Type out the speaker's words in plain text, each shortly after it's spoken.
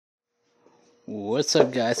What's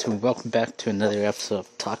up, guys, and welcome back to another episode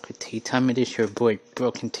of Talk with T-Tyme. It is your boy,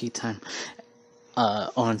 Broken T-Tyme,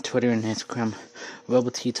 on Twitter and Instagram,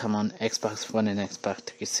 Rebel T-Tyme on Xbox One and Xbox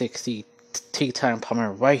 360, T-Tyme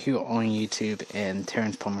Palmer right here on YouTube, and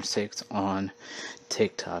Terrence Palmer 6 on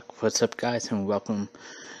TikTok. What's up, guys, and welcome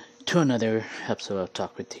to another episode of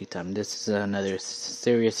Talk with T-Tyme. This is another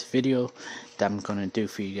serious video that I'm gonna do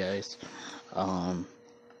for you guys.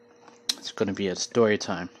 It's gonna be a story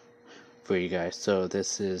time for you guys. So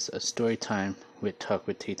this is a story time with Talk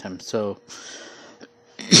with T-Tyme. So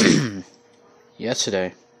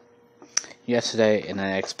yesterday in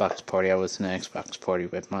an Xbox party, I was in an Xbox party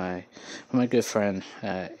with my good friend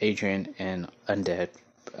Adrian and Undead.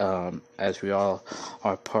 As we all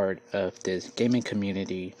are part of this gaming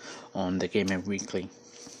community on the Gaming Weekly,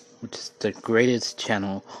 which is the greatest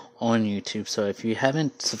channel on YouTube. So if you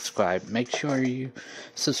haven't subscribed, make sure you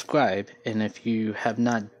subscribe. And if you have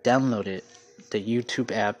not downloaded the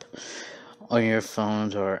YouTube app on your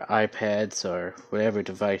phones or iPads or whatever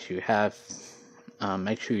device you have,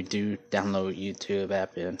 make sure you do download YouTube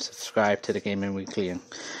app and subscribe to the Gaming Weekly and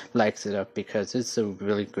likes it up, because it's a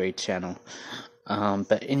really great channel.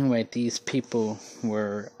 But anyway, these people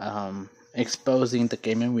were exposing the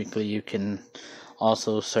Gaming Weekly. You can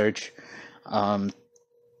also search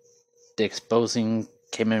the Exposing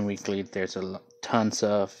Gaming Weekly. There's tons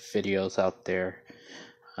of videos out there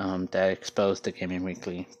that expose the Gaming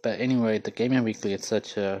Weekly. But anyway, the Gaming Weekly is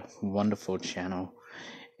such a wonderful channel.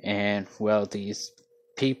 And well, these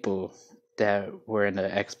people that were in the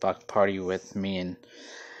Xbox party with me and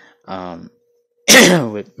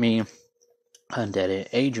with me, Undead and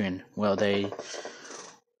Adrian, well, they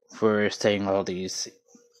were saying all these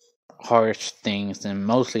harsh things, and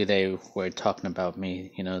mostly they were talking about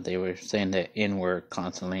me. You know, they were saying the N-word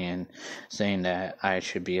constantly and saying that I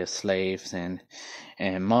should be a slave, and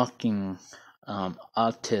mocking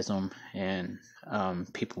autism and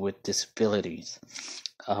people with disabilities.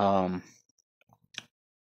 And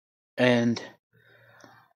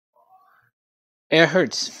it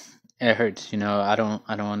hurts. It hurts. You know, I don't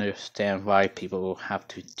understand why people have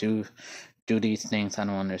to do these things. I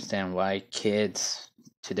don't understand why kids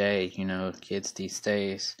today, kids these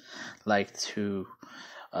days like to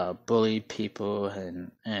bully people,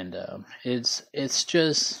 and it's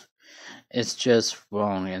just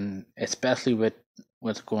wrong. And especially with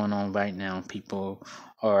what's going on right now, people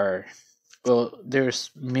are, well,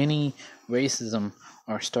 there's many racism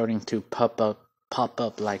are starting to pop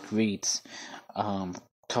up like weeds,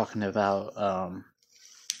 talking about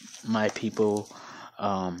my people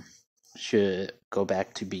should go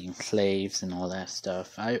back to being slaves and all that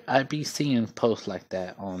stuff. I be seeing posts like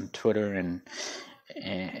that on Twitter and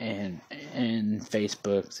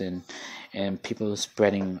Facebooks, and people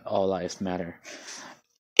spreading all lives matter.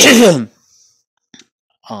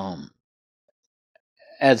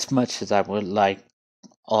 As much as I would like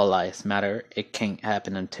all lives matter, it can't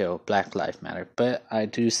happen until Black Lives Matter. But I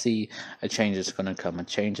do see a change is gonna come. A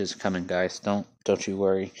change is coming, guys. Don't you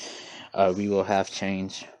worry. We will have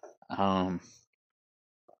change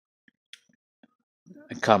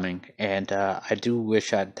coming, and I do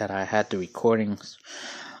wish that I had the recordings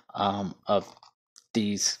of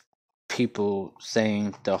these people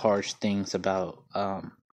saying the harsh things about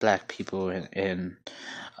black people, and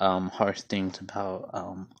harsh things about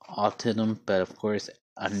autism. But of course,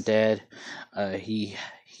 Undead, he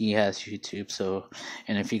has YouTube. So,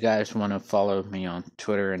 and if you guys want to follow me on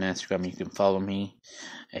Twitter and Instagram, you can follow me,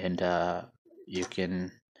 and you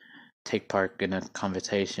can take part in a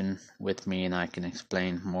conversation with me, and I can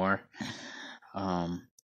explain more. And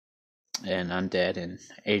Undead and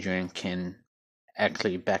Adrian can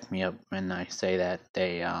actually back me up when I say that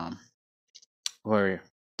they were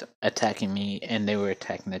attacking me, and they were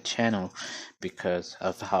attacking the channel because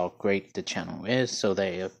of how great the channel is. So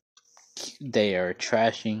they are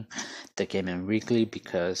trashing the Gaming Weekly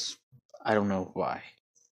because I don't know why,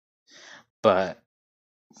 but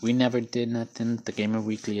we never did nothing. The Gamer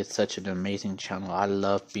Weekly is such an amazing channel. I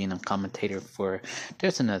love being a commentator for.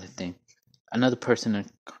 There's another thing. Another person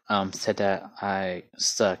said that I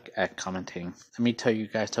suck at commentating. Let me tell you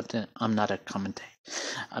guys something. I'm not a commentator.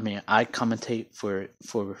 I mean, I commentate for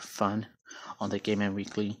fun on the Gamer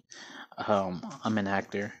Weekly. I'm an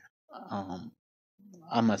actor.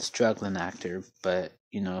 I'm a struggling actor, but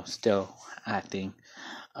still acting.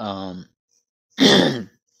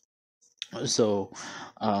 So,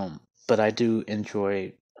 but I do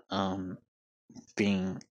enjoy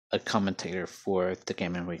being a commentator for the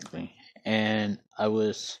Gaming Weekly, and I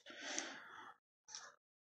was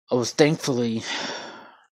thankfully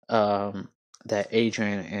that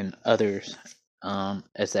Adrian and others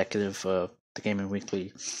executive the Gaming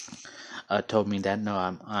Weekly told me that no,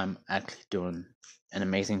 I'm actually doing an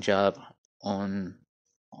amazing job on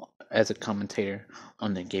as a commentator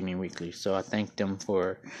on the Gaming Weekly. So I thank them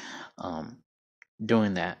for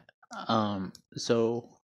doing that. So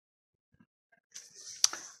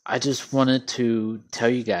I just wanted to tell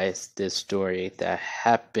you guys this story that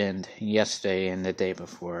happened yesterday and the day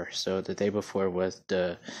before. So the day before was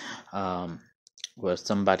was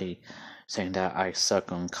somebody saying that I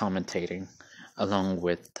suck on commentating, along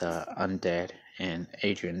with Undead and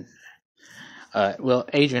Adrian. Well,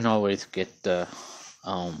 Adrian always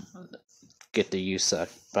um get the you suck,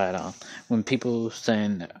 but when people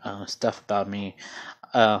saying stuff about me,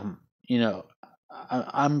 you know,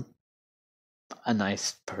 I'm a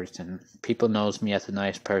nice person. People knows me as a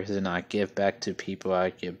nice person. I give back to people.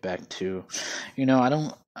 I give back to, I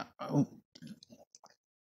don't.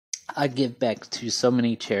 I give back to so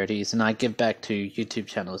many charities, and I give back to YouTube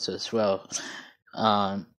channels as well.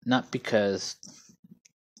 Not because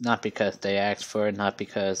they asked for it, not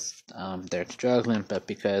because they're struggling, but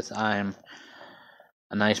because I'm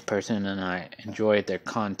a nice person and I enjoy their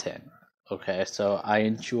content. Okay, so I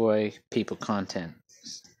enjoy people content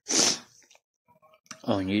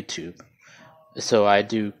on YouTube. So I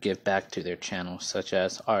do give back to their channels, such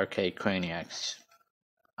as Arcade Craniacs.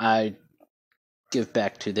 I give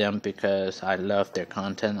back to them because I love their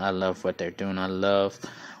content. I love what they're doing. I love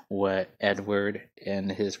what Edward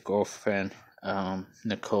and his girlfriend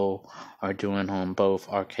Nicole are doing on both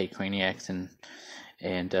Arcade Craniacs and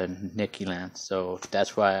Nikki Land. So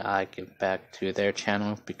that's why I give back to their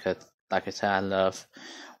channel, because like I said, I love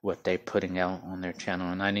what they're putting out on their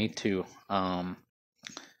channel, and I need to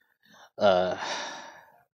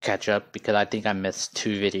catch up, because I think I missed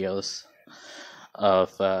 2 videos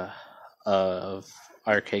of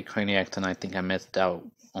Arcade Craniacs, and I think I missed out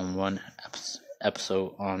on one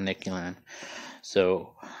episode on Nikki Land.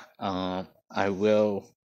 So I will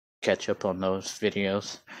catch up on those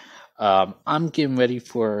videos. I'm getting ready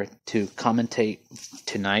to commentate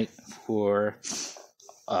tonight for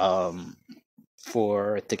the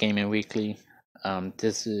Gaming Weekly.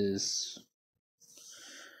 This is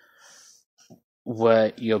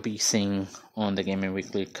what you'll be seeing on the Gaming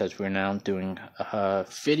Weekly, because we're now doing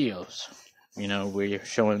videos. We're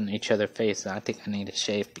showing each other face. I think I need to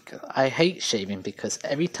shave, because I hate shaving, because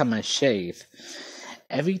every time I shave,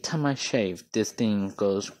 this thing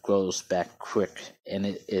grows back quick, and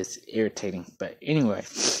it is irritating. But anyway,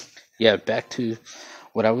 yeah, back to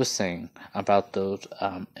what I was saying about those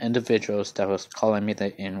individuals that was calling me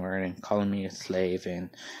the N-word and calling me a slave, and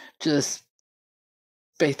just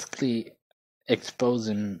basically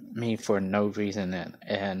exposing me for no reason,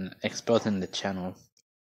 and exposing the channel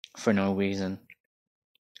for no reason.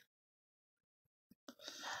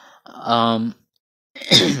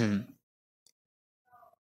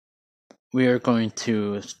 We are going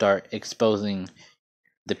to start exposing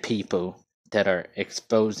the people that are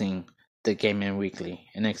exposing the Gaming Weekly,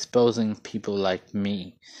 and exposing people like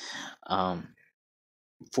me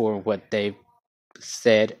for what they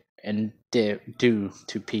said and do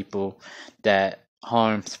to people, that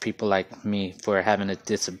harms people like me, for having a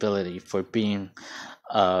disability, for being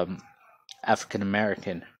African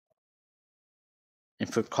American,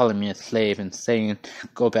 and for calling me a slave and saying,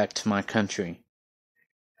 "Go back to my country."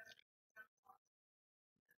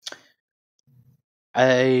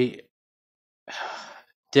 I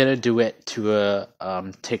did a duet to a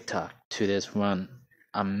TikTok to this one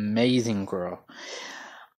amazing girl.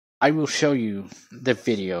 I will show you the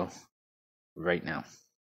video right now.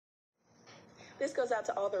 This goes out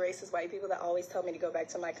to all the racist white people that always tell me to go back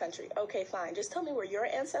to my country. Okay, fine. Just tell me where your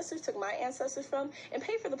ancestors took my ancestors from and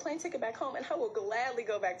pay for the plane ticket back home, and I will gladly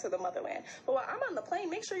go back to the motherland. But while I'm on the plane,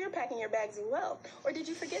 make sure you're packing your bags as well. Or did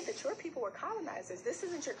you forget that your people were colonizers? This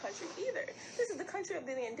isn't your country either. This is the country of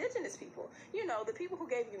the indigenous people. The people who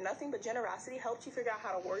gave you nothing but generosity, helped you figure out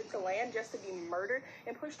how to work the land just to be murdered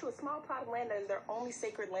and pushed to a small plot of land that is their only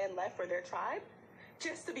sacred land left for their tribe,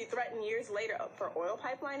 just to be threatened years later for oil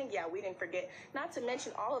pipelining. Yeah, we didn't forget. Not to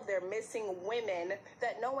mention all of their missing women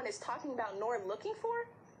that no one is talking about nor looking for.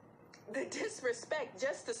 The disrespect,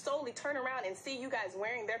 just to solely turn around and see you guys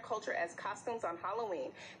wearing their culture as costumes on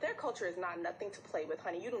Halloween. Their culture is not nothing to play with,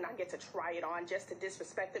 honey. You do not get to try it on just to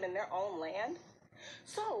disrespect them in their own land.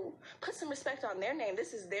 So, put some respect on their name.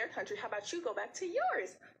 This is their country. How about you go back to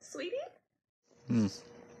yours, sweetie?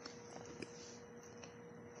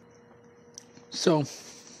 So,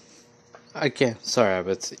 again,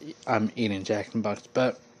 sorry, I'm eating Jack in the Box,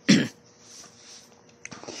 but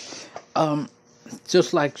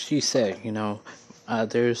just like she said,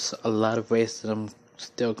 there's a lot of racism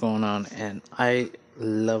still going on, and I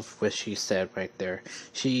love what she said right there.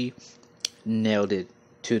 She nailed it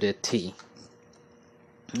to the T.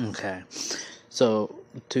 Okay. So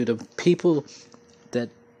to the people that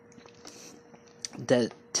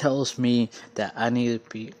tells me that I need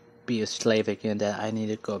to be a slave again, that I need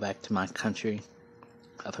to go back to my country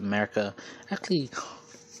of America. Actually,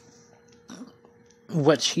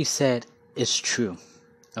 what she said is true.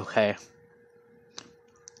 Okay.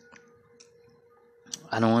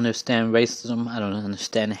 I don't understand racism. I don't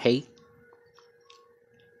understand hate.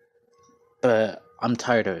 But I'm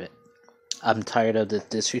tired of it. I'm tired of the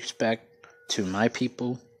disrespect to my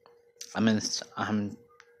people. I'm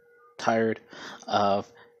tired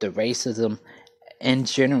of the racism in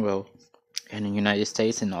general in the United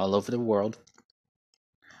States and all over the world.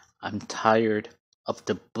 I'm tired of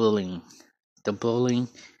the bullying. The bullying.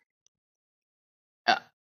 Uh,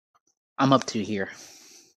 I'm up to here.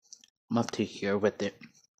 I'm up to here with it.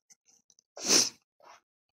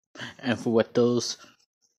 And for what those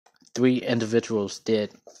 3 individuals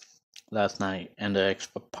did last night in the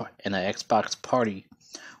Xbox party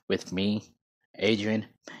with me, Adrian,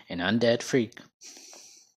 and Undead Freak,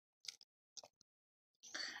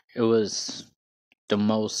 it was the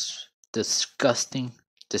most disgusting,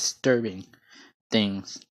 disturbing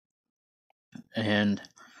things. And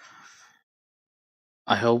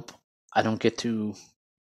I hope I don't get to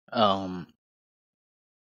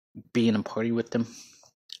be in a party with them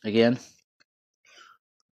again.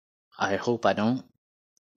 I hope I don't,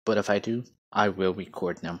 but if I do, I will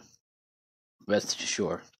record them. Rest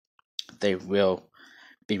assured, they will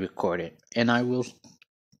be recorded, and I will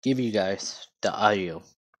give you guys the audio.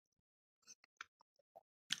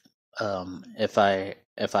 If I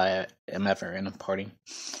am ever in a party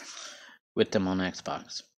with them on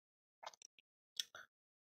Xbox.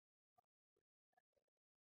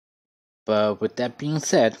 But with that being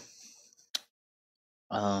said,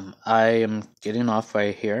 I am getting off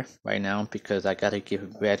right here, right now, because I gotta get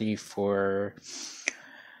ready for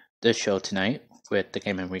the show tonight with the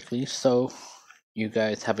Gaming Weekly. So, you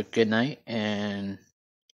guys have a good night, and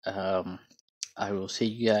I will see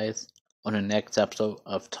you guys on the next episode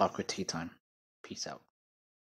of Talk with T-Tyme. Peace out.